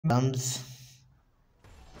comes.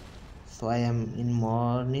 So I am in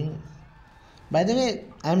morning. By the way,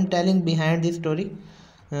 I'm telling behind this story.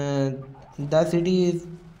 uh, the city is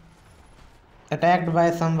attacked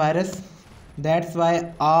by some virus. That's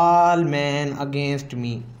why all men against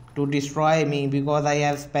me to destroy me because I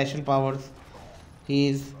have special powers.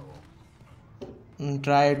 He's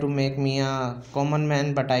try to make me a common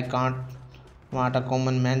man, but I can't want a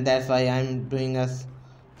common man. That's why I'm doing a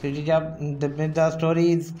city job. The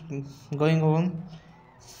story is going on.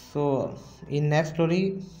 So in next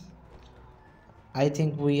story, I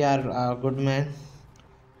think we are a good man.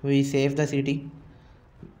 We save the city,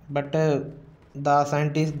 but the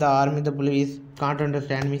scientists, the army, the police can't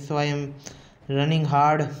understand me. So I am running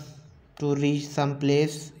hard to reach some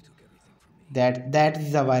place. That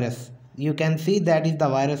is the virus. You can see that is the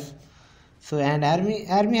virus. So and army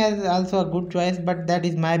has also a good choice, but that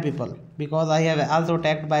is my people because I have also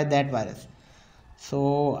attacked by that virus.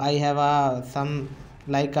 So I have a some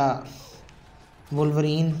like a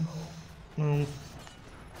Wolverine, um,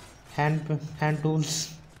 hand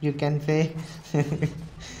tools, you can say.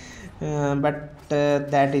 But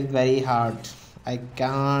that is very hard. I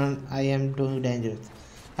can't. I am too dangerous.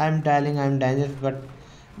 I'm telling I'm dangerous, but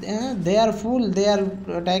they are fool. They are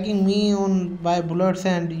attacking me on by bullets,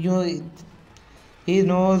 and he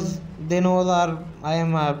knows, they know that I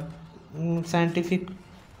am a scientific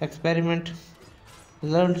experiment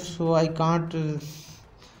result, so I can't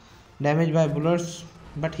damage by bullets,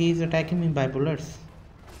 but he is attacking me by bullets.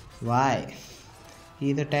 Why?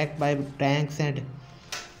 He is attacked by tanks, and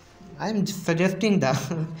I'm just suggesting that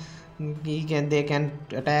they can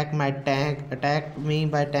attack my tank, attack me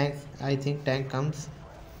by tanks. I think tank comes.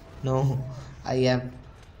 No, I have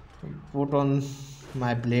put on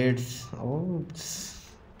my blades. Oh,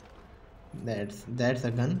 that's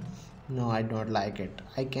a gun. No, I don't like it.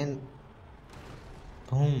 I can.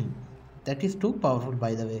 Boom. That is too powerful,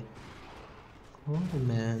 by the way. Oh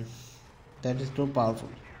man, that is too powerful.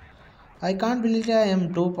 I can't believe I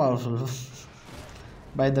am too powerful.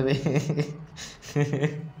 By the way,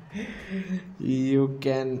 you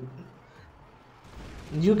can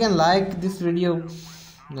like this video.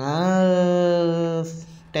 Ah,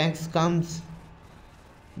 thanks comes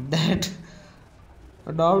that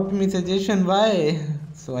adopt me suggestion. Why?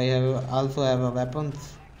 So I have also have a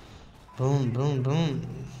weapons. Boom, boom,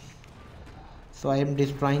 boom. So I am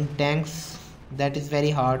destroying tanks. That is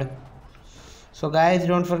very hard. So guys,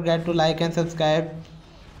 don't forget to like and subscribe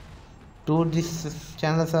to this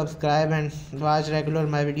channel. Subscribe and watch regular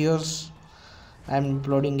my videos. I'm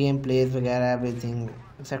uploading gameplays, vagara, everything,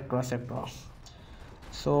 etc. etc.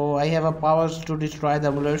 So I have a powers to destroy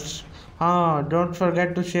the bullets. Don't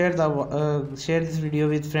forget to share share this video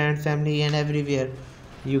with friends, family, and everywhere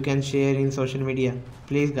you can share in social media.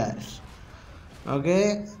 Please, guys.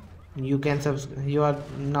 Okay, you are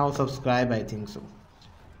now subscribed, I think so.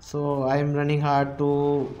 So I am running hard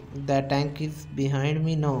to. The tank is behind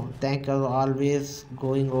me. No, tank is always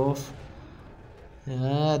going off.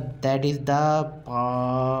 That is the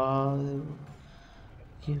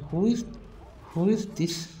who is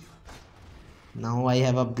this? Now I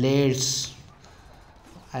have a blades.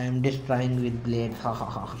 I am destroying with blades. Ha ha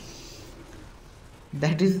ha.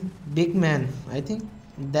 That is big man. I think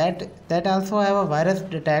that also have a virus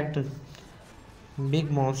detect big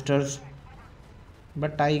monsters.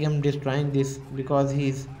 But I am destroying this because he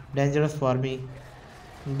is dangerous for me.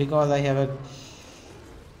 Because I have a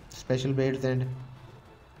special blades, and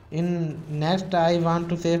in next I want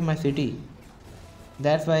to save my city.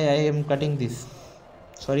 That's why I am cutting this.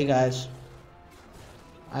 Sorry guys.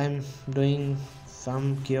 I am doing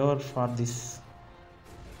some cure for this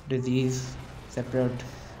disease separate,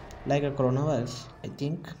 like a coronavirus, I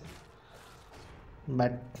think.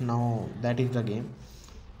 But now that is the game.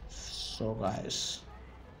 So guys,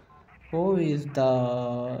 who is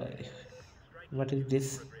the, what is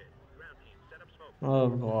this? Oh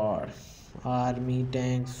god, army,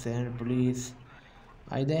 tanks and police,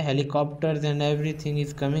 either helicopters and everything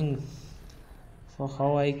is coming. So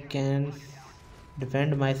how I can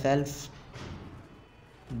defend myself?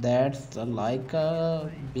 That's like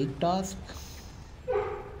a big task.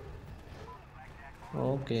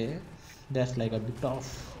 Okay, that's like a big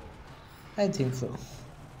task, I think so.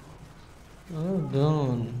 Oh,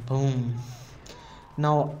 boom, boom.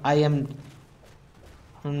 Now I am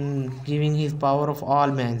giving his power of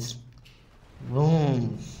all mans.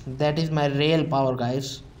 Boom. That is my real power,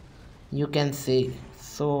 guys. You can say.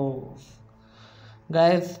 So,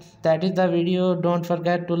 guys, that is the video. Don't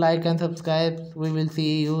forget to like and subscribe. We will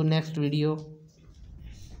see you next video.